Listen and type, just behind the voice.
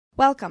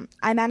Welcome.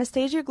 I'm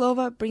Anastasia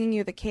Glova, bringing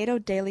you the Cato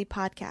Daily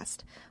Podcast.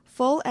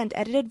 Full and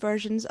edited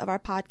versions of our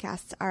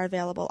podcasts are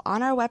available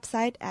on our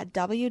website at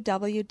www.cato.org.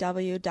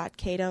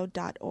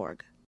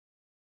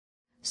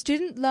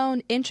 Student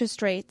loan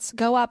interest rates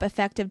go up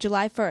effective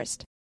July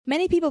 1st.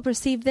 Many people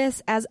perceive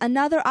this as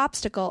another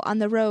obstacle on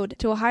the road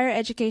to a higher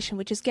education,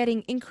 which is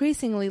getting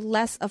increasingly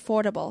less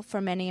affordable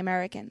for many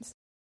Americans.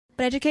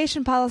 But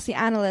education policy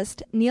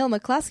analyst Neil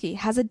McCluskey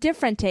has a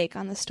different take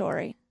on the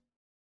story.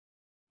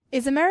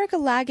 Is America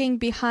lagging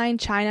behind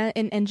China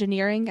in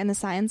engineering and the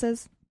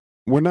sciences?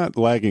 We're not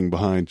lagging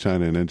behind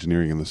China in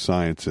engineering and the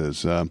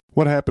sciences.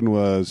 What happened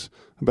was,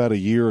 about a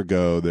year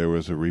ago, there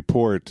was a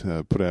report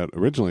put out,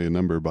 originally a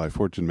number by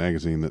Fortune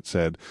magazine, that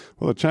said,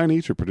 well, the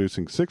Chinese are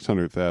producing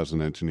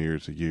 600,000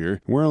 engineers a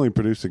year. We're only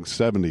producing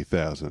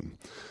 70,000.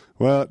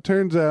 Well, it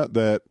turns out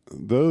that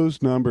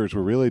those numbers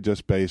were really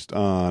just based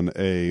on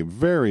a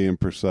very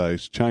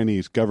imprecise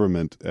Chinese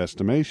government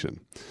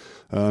estimation.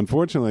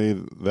 Unfortunately,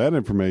 that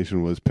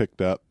information was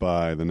picked up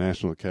by the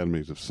National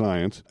Academies of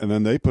Science, and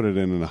then they put it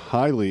in a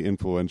highly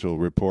influential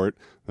report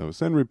that was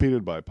then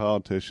repeated by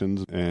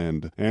politicians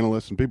and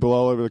analysts and people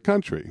all over the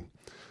country.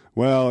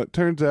 Well, it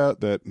turns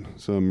out that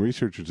some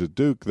researchers at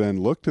Duke then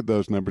looked at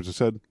those numbers and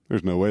said,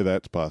 there's no way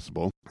that's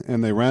possible.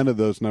 And they rounded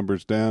those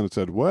numbers down and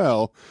said,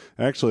 well,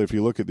 actually, if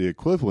you look at the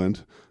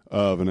equivalent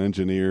of an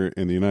engineer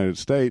in the United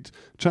States,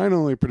 China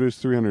only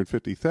produced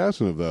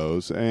 350,000 of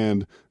those,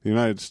 and the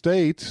United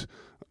States,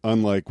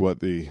 unlike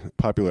what the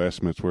popular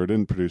estimates were,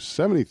 didn't produce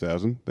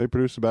 70,000. They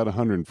produced about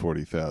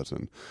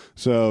 140,000.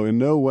 So in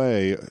no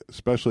way,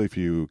 especially if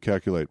you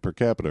calculate per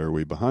capita, are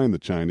we behind the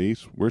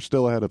Chinese. We're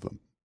still ahead of them.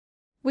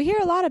 We hear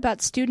a lot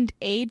about student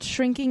aid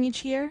shrinking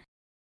each year.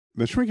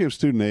 The shrinking of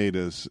student aid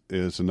is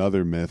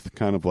another myth,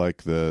 kind of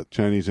like the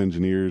Chinese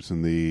engineers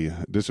and the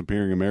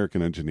disappearing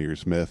American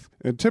engineers myth.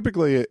 And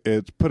typically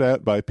it's put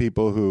out by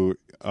people who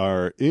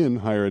are in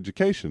higher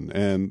education.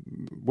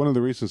 And one of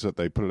the reasons that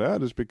they put it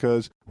out is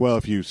because, well,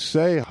 if you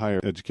say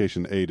higher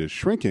education aid is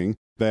shrinking,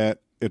 that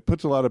it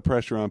puts a lot of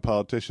pressure on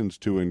politicians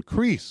to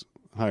increase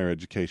higher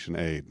education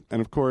aid. And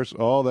of course,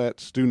 all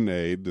that student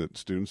aid that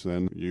students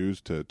then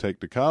use to take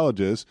to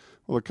colleges,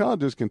 well, the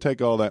colleges can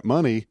take all that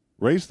money,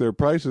 raise their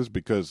prices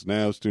because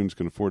now students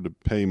can afford to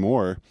pay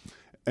more,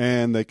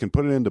 and they can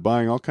put it into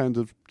buying all kinds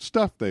of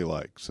stuff they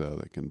like. So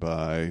they can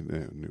buy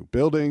new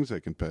buildings, they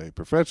can pay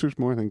professors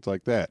more, things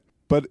like that.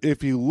 But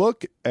if you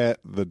look at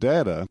the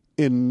data,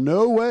 in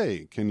no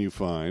way can you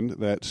find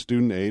that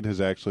student aid has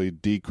actually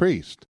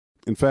decreased.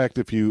 In fact,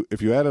 if you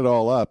add it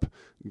all up,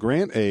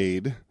 grant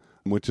aid,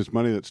 which is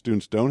money that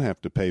students don't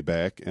have to pay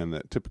back, and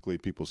that typically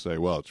people say,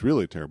 well, it's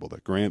really terrible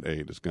that grant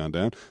aid has gone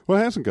down. Well,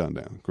 it hasn't gone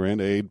down. Grant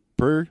aid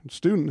per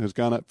student has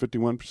gone up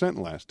 51% in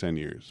the last 10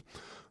 years.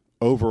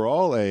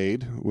 Overall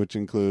aid, which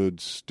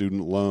includes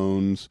student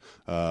loans,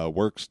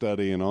 work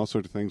study, and all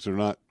sorts of things that are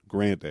not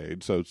grant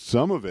aid, so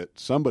some of it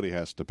somebody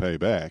has to pay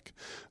back,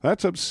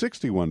 that's up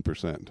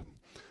 61%.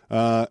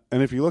 And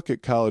if you look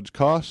at college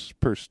costs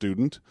per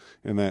student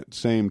in that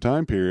same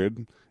time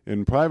period,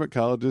 in private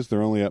colleges,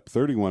 they're only up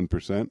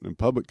 31%, and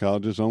public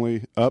colleges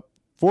only up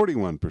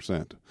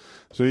 41%.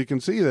 So you can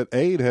see that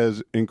aid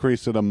has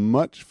increased at a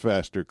much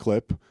faster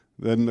clip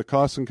than the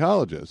costs in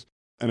colleges.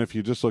 And if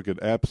you just look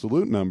at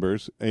absolute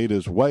numbers, aid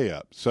is way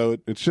up. So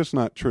it's just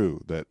not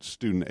true that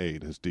student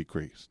aid has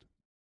decreased.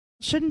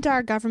 Shouldn't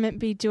our government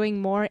be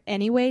doing more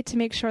anyway to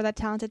make sure that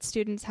talented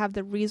students have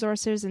the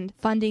resources and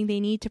funding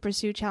they need to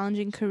pursue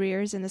challenging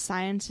careers in the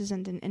sciences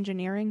and in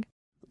engineering?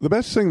 The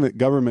best thing that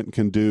government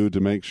can do to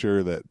make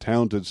sure that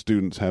talented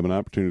students have an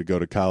opportunity to go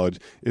to college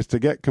is to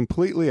get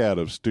completely out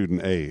of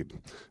student aid.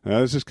 Now,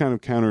 this is kind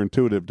of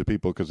counterintuitive to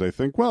people because they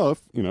think, well,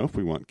 if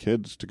we want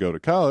kids to go to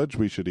college,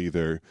 we should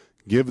either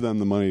give them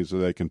the money so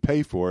they can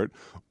pay for it,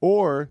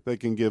 or they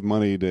can give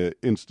money to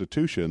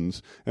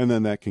institutions, and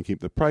then that can keep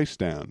the price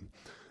down.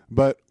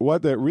 But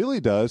what that really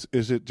does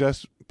is it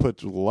just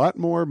puts a lot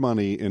more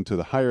money into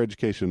the higher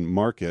education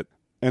market,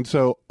 and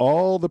so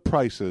all the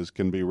prices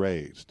can be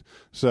raised.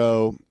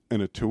 So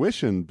in a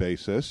tuition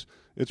basis,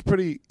 it's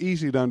pretty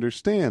easy to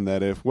understand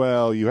that if,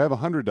 well, you have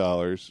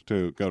 $100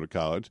 to go to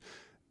college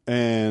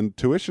and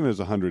tuition is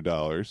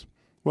 $100,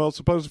 well,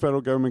 suppose the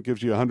federal government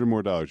gives you $100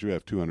 more, you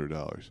have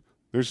 $200.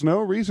 There's no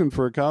reason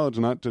for a college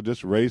not to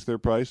just raise their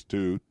price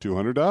to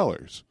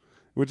 $200,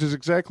 which is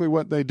exactly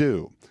what they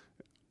do.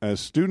 As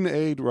student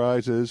aid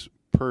rises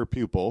per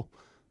pupil,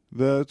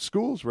 the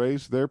schools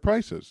raise their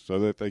prices so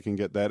that they can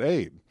get that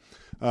aid.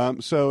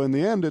 So in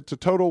the end, it's a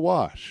total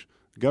wash.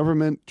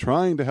 Government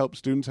trying to help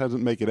students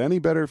hasn't made it any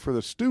better for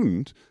the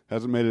student,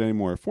 hasn't made it any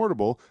more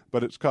affordable,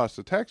 but it's cost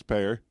the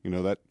taxpayer,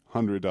 that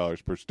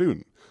 $100 per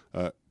student,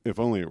 if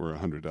only it were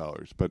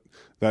 $100. But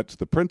that's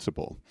the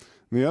principle.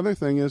 And the other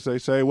thing is they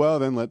say, well,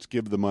 then let's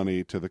give the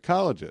money to the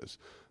colleges.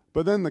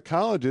 But then the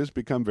colleges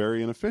become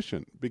very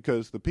inefficient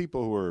because the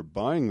people who are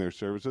buying their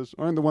services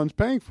aren't the ones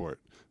paying for it.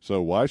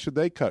 So why should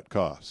they cut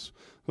costs?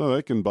 So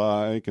they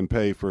can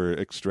pay for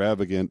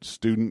extravagant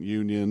student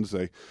unions.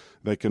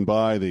 They can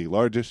buy the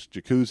largest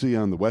jacuzzi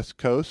on the West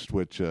Coast,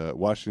 which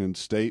Washington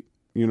State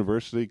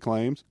university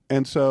claims.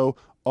 And so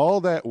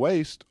all that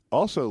waste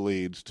also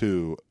leads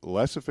to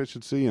less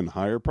efficiency and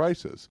higher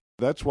prices.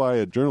 That's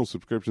why journal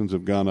subscriptions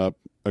have gone up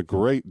a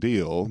great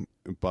deal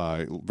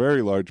by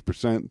very large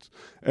percent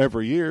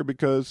every year,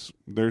 because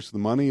the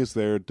money is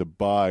there to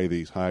buy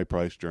these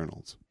high-priced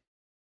journals.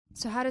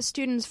 So how do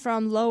students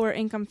from lower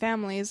income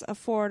families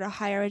afford a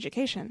higher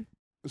education?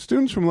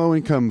 Students from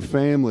low-income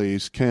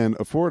families can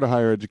afford a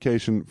higher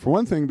education, for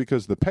one thing,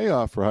 because the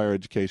payoff for higher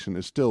education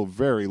is still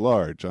very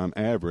large. On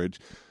average,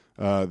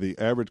 the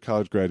average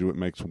college graduate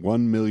makes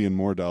 $1 million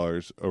more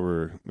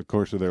over the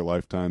course of their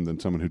lifetime than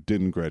someone who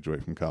didn't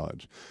graduate from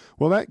college.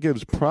 Well, that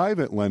gives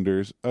private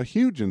lenders a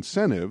huge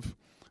incentive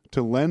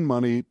to lend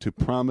money to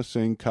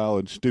promising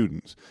college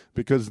students,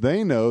 because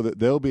they know that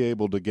they'll be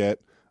able to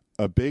get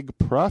a big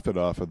profit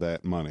off of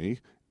that money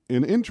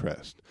in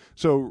interest.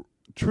 So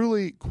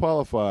truly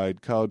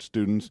qualified college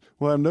students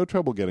will have no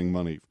trouble getting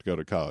money to go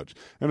to college.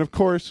 And of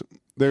course,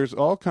 there's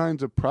all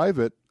kinds of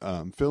private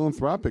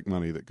philanthropic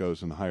money that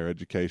goes into higher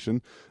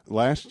education.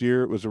 Last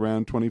year, it was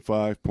around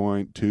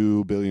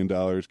 $25.2 billion,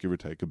 give or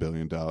take $1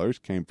 billion,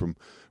 came from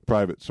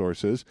private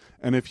sources.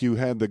 And if you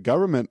had the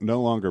government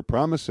no longer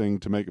promising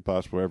to make it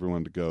possible for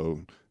everyone to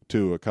go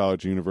to a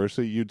college or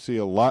university, you'd see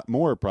a lot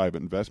more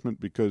private investment,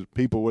 because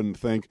people wouldn't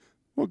think,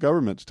 well,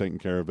 government's taking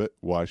care of it,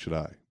 why should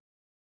I?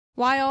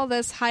 Why all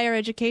this higher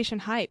education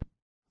hype?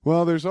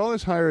 Well, there's all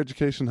this higher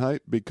education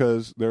hype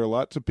because there are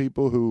lots of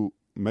people who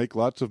make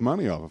lots of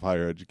money off of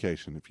higher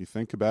education. If you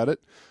think about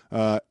it,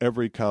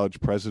 every college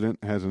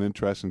president has an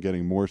interest in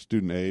getting more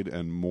student aid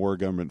and more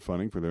government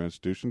funding for their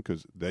institution,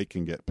 because they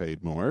can get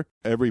paid more.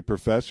 Every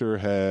professor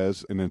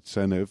has an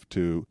incentive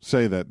to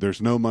say that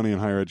there's no money in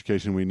higher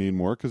education, we need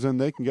more, because then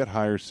they can get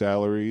higher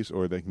salaries,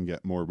 or they can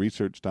get more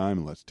research time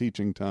and less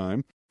teaching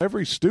time.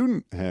 Every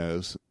student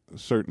has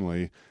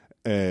certainly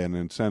an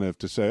incentive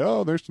to say,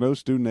 oh, there's no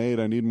student aid,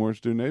 I need more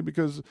student aid,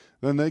 because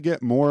then they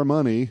get more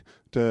money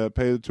to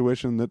pay the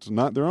tuition that's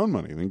not their own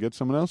money, then get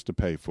someone else to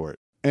pay for it.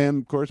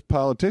 And, of course,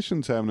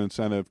 politicians have an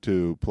incentive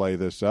to play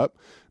this up,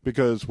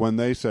 because when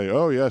they say,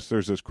 oh, yes,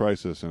 there's this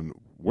crisis and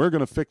we're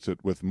going to fix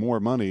it with more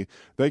money,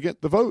 they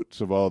get the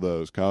votes of all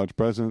those college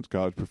presidents,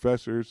 college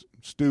professors,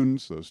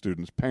 students, those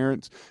students'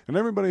 parents, and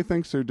everybody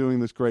thinks they're doing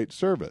this great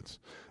service.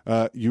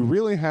 You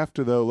really have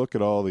to, though, look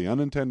at all the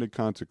unintended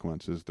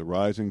consequences, the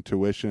rising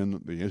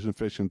tuition, the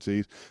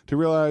inefficiencies, to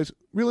realize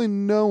really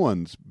no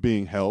one's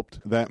being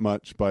helped that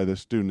much by this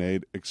student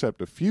aid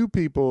except a few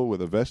people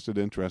with a vested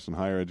interest in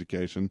higher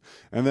education,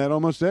 and that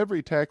almost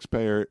every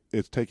taxpayer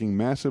is taking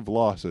massive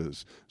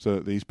losses so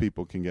that these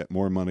people can get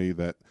more money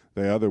that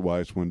they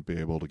otherwise wouldn't be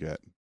able to get.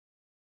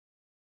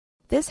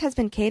 This has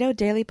been Cato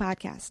Daily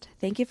Podcast.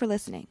 Thank you for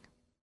listening.